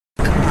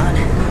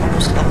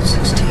almost level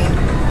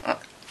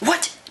 16.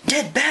 What?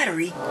 Dead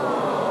battery?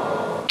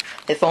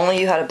 If only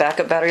you had a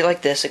backup battery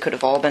like this, it could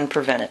have all been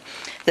prevented.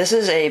 This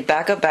is a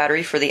backup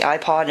battery for the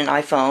iPod and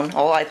iPhone,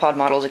 all iPod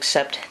models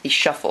except the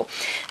Shuffle.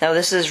 Now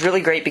this is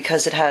really great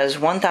because it has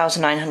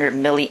 1,900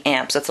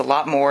 milliamps. That's a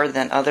lot more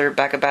than other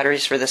backup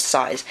batteries for this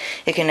size.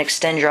 It can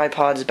extend your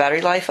iPod's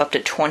battery life up to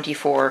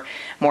 24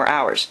 more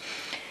hours.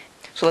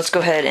 So let's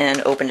go ahead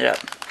and open it up.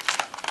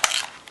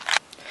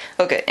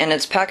 Okay, and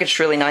it's packaged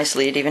really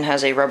nicely. It even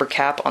has a rubber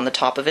cap on the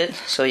top of it,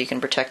 so you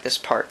can protect this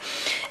part.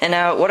 And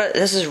now,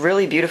 this is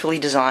really beautifully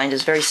designed.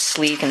 It's very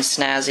sleek and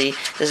snazzy.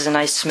 This is a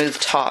nice smooth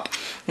top.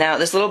 Now,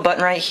 this little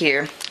button right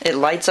here, it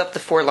lights up the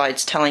 4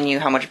 lights telling you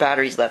how much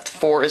battery is left.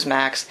 4 is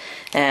max,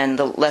 and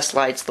the less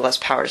lights, the less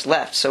power is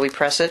left. So we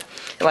press it,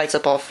 it lights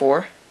up all 4,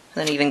 and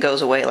then it even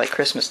goes away like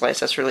Christmas lights.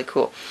 That's really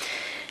cool.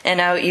 And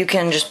now you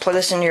can just plug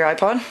this into your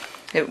iPod.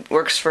 It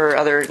works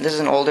for this is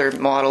an older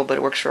model, but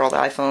it works for all the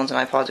iPhones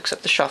and iPods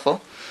except the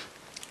Shuffle.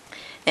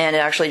 And it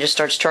actually just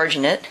starts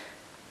charging it.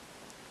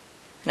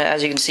 Now,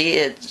 as you can see,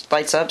 it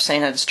lights up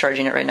saying that it's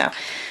charging it right now.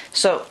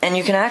 So, and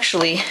you can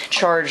actually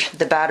charge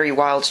the battery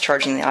while it's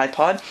charging the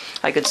iPod.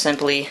 I could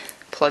simply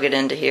plug it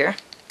into here.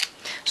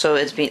 So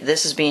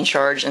this is being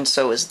charged, and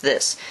so is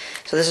this.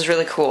 So this is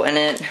really cool. And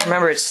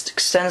remember, it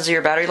extends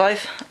your battery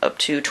life up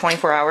to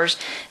 24 hours.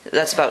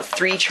 That's about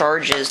 3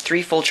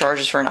 full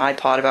charges for an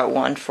iPod, about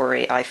 1 for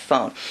an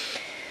iPhone.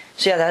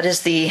 So yeah, that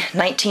is the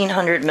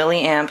 1900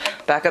 milliamp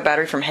backup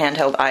battery from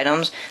Handheld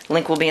Items. The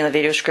link will be in the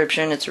video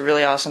description. It's a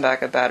really awesome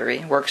backup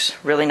battery. Works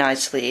really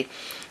nicely.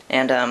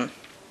 And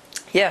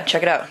yeah,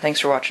 check it out. Thanks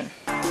for watching.